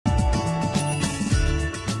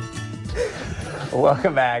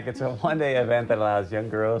Welcome back. It's a one-day event that allows young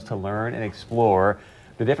girls to learn and explore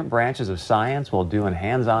the different branches of science while doing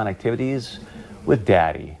hands-on activities with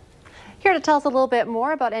Daddy. Here to tell us a little bit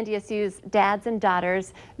more about NDSU's Dads and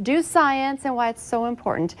Daughters Do Science and why it's so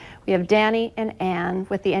important, we have Danny and Ann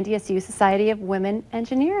with the NDSU Society of Women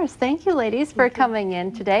Engineers. Thank you, ladies, for coming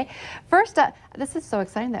in today. First, this is so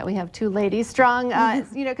exciting that we have two ladies strong,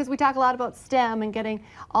 you know, because we talk a lot about STEM and getting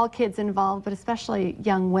all kids involved, but especially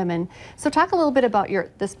young women. So talk a little bit about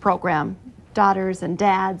this program, Daughters and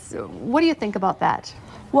Dads. What do you think about that?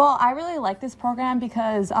 Well, I really like this program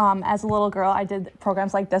because as a little girl, I did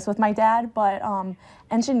programs like this with my dad, but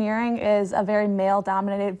engineering is a very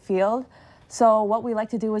male-dominated field. So what we like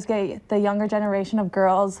to do is get the younger generation of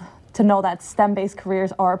girls to know that STEM-based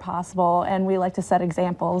careers are possible, and we like to set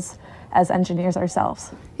examples as engineers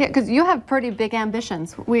ourselves. Yeah, because you have pretty big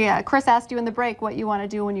ambitions. Chris asked you in the break what you want to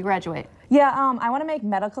do when you graduate. Yeah, I want to make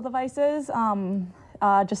medical devices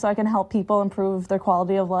just so I can help people improve their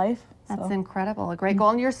quality of life. That's incredible, a great goal.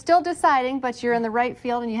 And you're still deciding, but you're in the right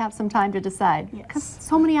field and you have some time to decide. Because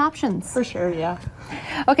so many options. For sure, yeah.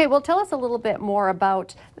 Okay, well, tell us a little bit more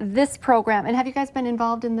about this program. And have you guys been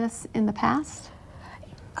involved in this in the past?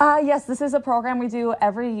 Yes, this is a program we do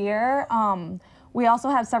every year. We also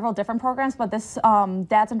have several different programs, but this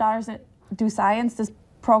Dads and Daughters Do Science, this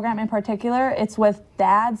program in particular, it's with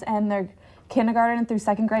dads and their kindergarten through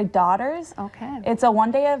second grade daughters. Okay. It's a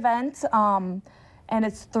one-day event. And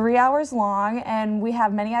it's 3 hours long, and we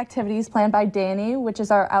have many activities planned by Danny, which is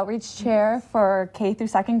our outreach chair for K through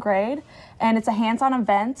second grade. And it's a hands-on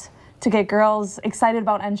event to get girls excited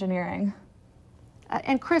about engineering.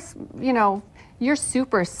 And Chris, you know, you're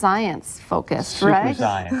super science focused, right? Super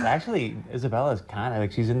science. Actually, Isabella's kind of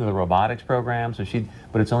like, she's into the robotics program, so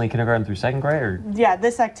but it's only kindergarten through second grade, or? Yeah,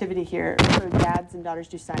 this activity here for Dads and Daughters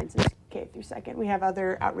Do Science is K through second. We have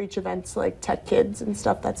other outreach events like Tech Kids and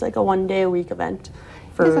stuff. That's like a one-day-a-week event.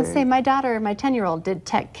 I was going to say, my daughter, my 10-year-old did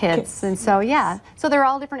Tech Kids, and so yeah, so they're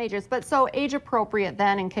all different ages, but so age appropriate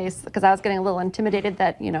then, in case, because I was getting a little intimidated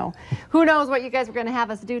that, you know, who knows what you guys were going to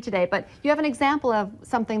have us do today, but you have an example of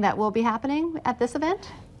something that will be happening at this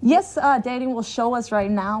event? Yes, Danny will show us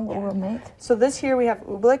right now what we'll make. So this here we have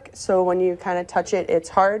oobleck, so when you kind of touch it, it's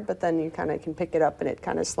hard, but then you kind of can pick it up and it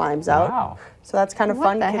kind of slimes out. Wow. So that's kind of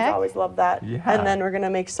fun, kids heck? always love that. Yeah. And then we're going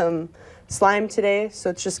to make some slime today, so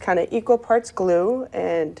it's just kind of equal parts glue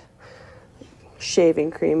and shaving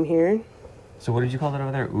cream here. So what did you call that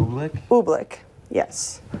over there? Oobleck? Oobleck,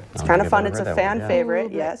 yes. It's kind of fun. It's a fan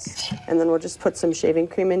favorite, yes. And then we'll just put some shaving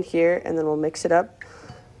cream in here, and then we'll mix it up.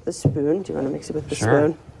 The spoon. Do you want to mix it with the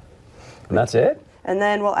spoon? And that's it? And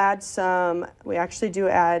then we'll add some, we actually do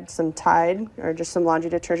add some Tide, or just some laundry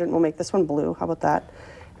detergent. We'll make this one blue. How about that?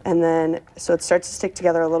 And then, so it starts to stick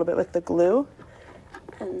together a little bit with the glue.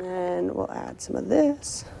 And then we'll add some of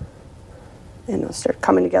this. And it'll start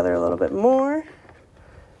coming together a little bit more.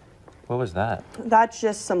 What was that? That's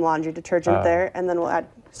just some laundry detergent there. And then we'll add,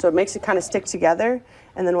 so it makes it kind of stick together.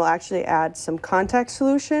 And then we'll actually add some contact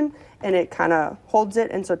solution, and it kind of holds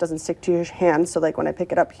it, and so it doesn't stick to your hand. So like when I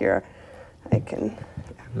pick it up here, I can.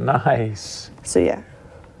 Nice. So yeah.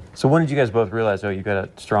 So when did you guys both realize, oh, you got a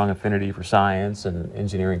strong affinity for science and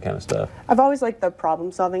engineering kind of stuff? I've always liked the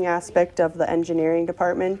problem-solving aspect of the engineering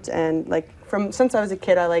department, and like since I was a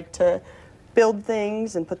kid, I like to build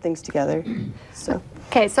things and put things together. So.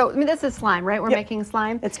 Okay, so I mean, this is slime, right? We're making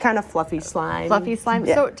slime. It's kind of fluffy slime. Fluffy slime.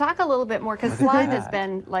 Yeah. So talk a little bit more, because slime has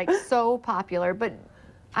been like so popular, but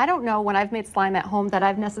I don't know when I've made slime at home that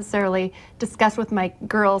I've necessarily discussed with my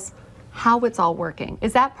girls how it's all working.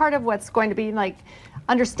 Is that part of what's going to be like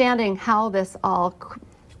understanding how this all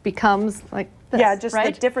becomes like this, yeah, just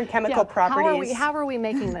right? the different chemical properties. How are we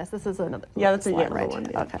making this? This is another that's a slime, yellow right? one.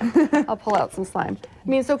 Yeah. Okay, I'll pull out some slime. I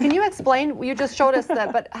mean, so can you explain? You just showed us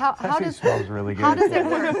that, but how does smells really good. How does it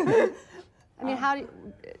work? I mean, how do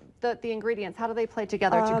the ingredients? How do they play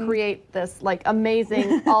together to create this like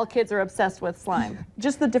amazing? All kids are obsessed with slime.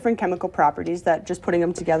 Just the different chemical properties that just putting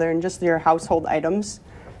them together, and just your household items.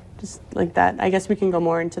 Just like that. I guess we can go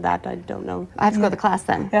more into that. I don't know. I have to go to class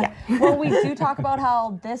then. Yeah. Well, we do talk about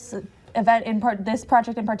how this event, this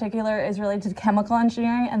project in particular, is related to chemical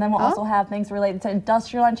engineering, and then we'll also have things related to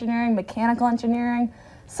industrial engineering, mechanical engineering,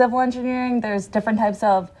 civil engineering. There's different types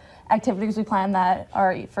of activities we plan that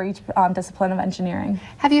are for each discipline of engineering.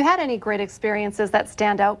 Have you had any great experiences that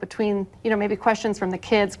stand out between, you know, maybe questions from the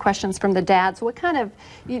kids, questions from the dads? What kind of,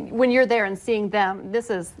 when you're there and seeing them, this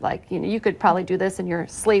is like, you know, you could probably do this in your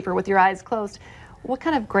sleep or with your eyes closed. What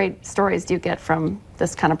kind of great stories do you get from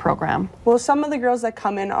this kind of program? Well, some of the girls that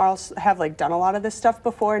come in have like done a lot of this stuff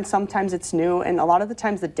before, and sometimes it's new, and a lot of the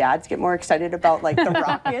times the dads get more excited about like the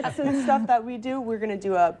rockets and stuff that we do. We're gonna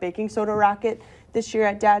do a baking soda rocket this year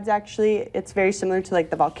at Dad's. Actually, it's very similar to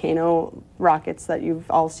like the volcano rockets that you've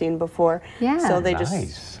all seen before. Yeah. So they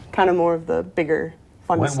just kind of more of the bigger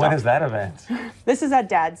fun stuff. When is that event? This is at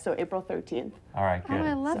Dad's, so April 13th. All right, good. Oh,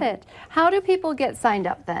 I love it. How do people get signed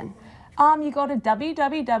up then? You go to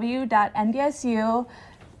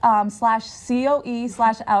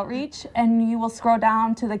www.ndsu/COE/outreach, and you will scroll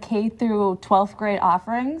down to the K through 12th grade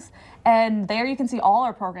offerings. And there you can see all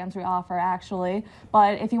our programs we offer, actually.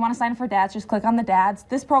 But if you want to sign up for Dads, just click on the Dads.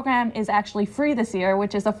 This program is actually free this year,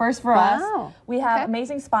 which is a first for us. We have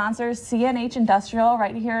amazing sponsors. CNH Industrial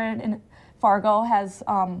right here in Fargo has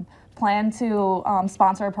planned to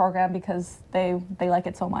sponsor our program because they like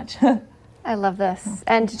it so much. I love this.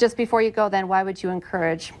 And just before you go then, why would you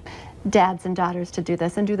encourage dads and daughters to do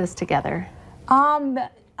this and do this together?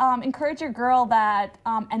 Encourage your girl that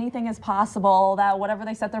anything is possible, that whatever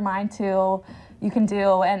they set their mind to, you can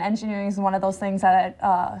do. And engineering is one of those things that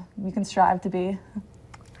you can strive to be.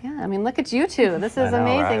 Yeah, I mean, look at you two. This is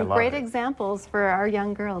amazing. Right? Great examples for our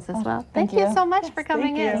young girls as well. Thank you so much for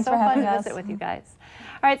coming in. Thanks So for fun having to us. visit with you guys.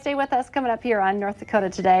 All right, stay with us. Coming up here on North Dakota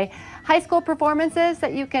Today, high school performances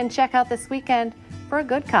that you can check out this weekend for a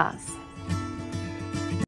good cause.